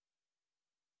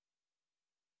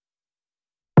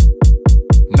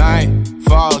night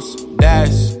falls,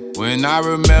 that's when I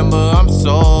remember I'm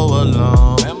so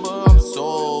alone.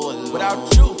 Without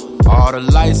you. All the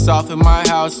lights off in my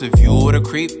house. If you were to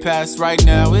creep past right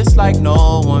now, it's like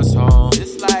no one's home.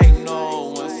 It's like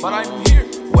no one's home. But I'm here.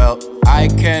 Well, I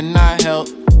cannot help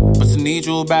but to need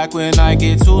you back when I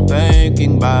get to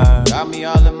thinking about. Got me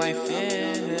all in my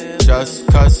feelings. Just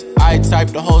cause I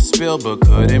typed the whole spiel but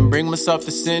couldn't bring myself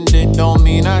to send it, don't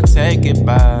mean I take it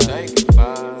back.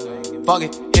 Fuck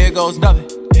it, here goes nothing.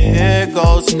 Here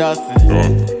goes nothing.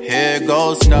 Here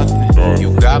goes nothing. You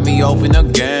got me open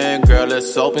again, girl,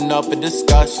 let's open up a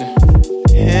discussion.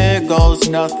 Here goes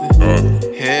nothing.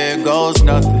 Here goes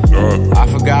nothing. I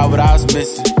forgot what I was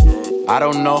missing. I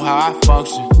don't know how I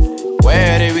function.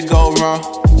 Where did we go wrong?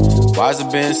 Why's it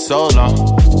been so long?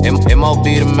 MOB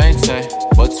to maintain,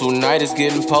 but tonight is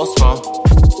getting postponed.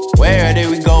 Where did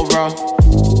we go wrong?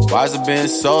 Why's it been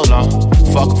so long?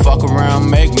 Fuck around,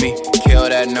 make me kill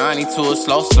that 90 to a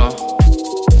slow song.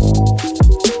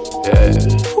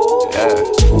 Yeah,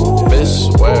 bitch,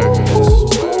 swear.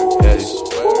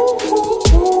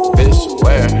 Bitch,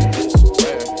 swear.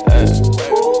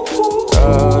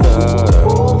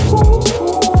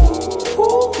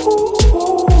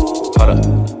 Hold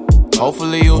up.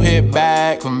 Hopefully you hit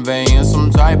back, conveying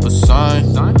some type of sign.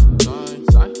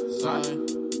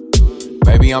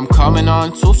 Maybe I'm coming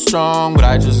on too strong, but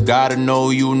I just gotta know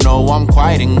you know I'm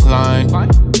quite inclined.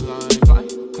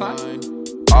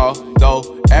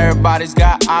 Although everybody's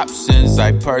got options,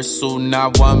 I pursue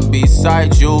not one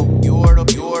beside you. You are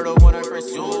the one I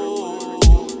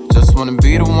pursue. Just wanna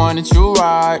be the one that you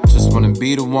ride. Just wanna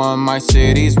be the one my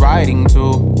city's riding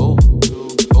to.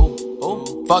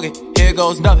 Fuck it, here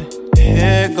goes nothing.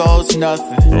 Here goes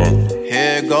nothing.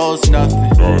 Here goes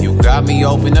nothing. You got me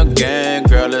open again,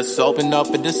 girl, let's open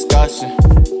up a discussion.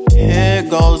 Here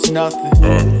goes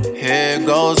nothing. Here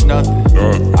goes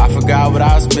nothing. I forgot what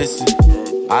I was missing.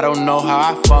 I don't know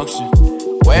how I function.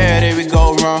 Where did we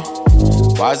go wrong?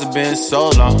 Why's it been so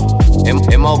long?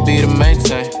 MOB to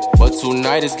maintain, but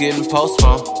tonight is getting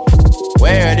postponed.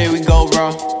 Where did we go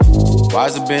wrong?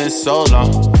 Why's it been so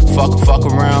long? Fuck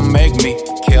around, make me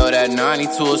kill that 90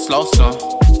 to a slow song.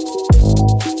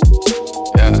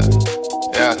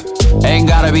 Yeah. Ain't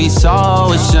gotta be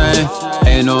so ashamed.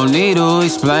 Ain't no need to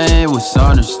explain what's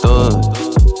understood.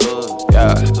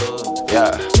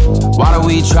 Yeah. Why do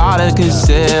we try to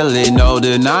conceal it? No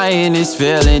denying this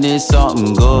feeling is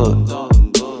something good.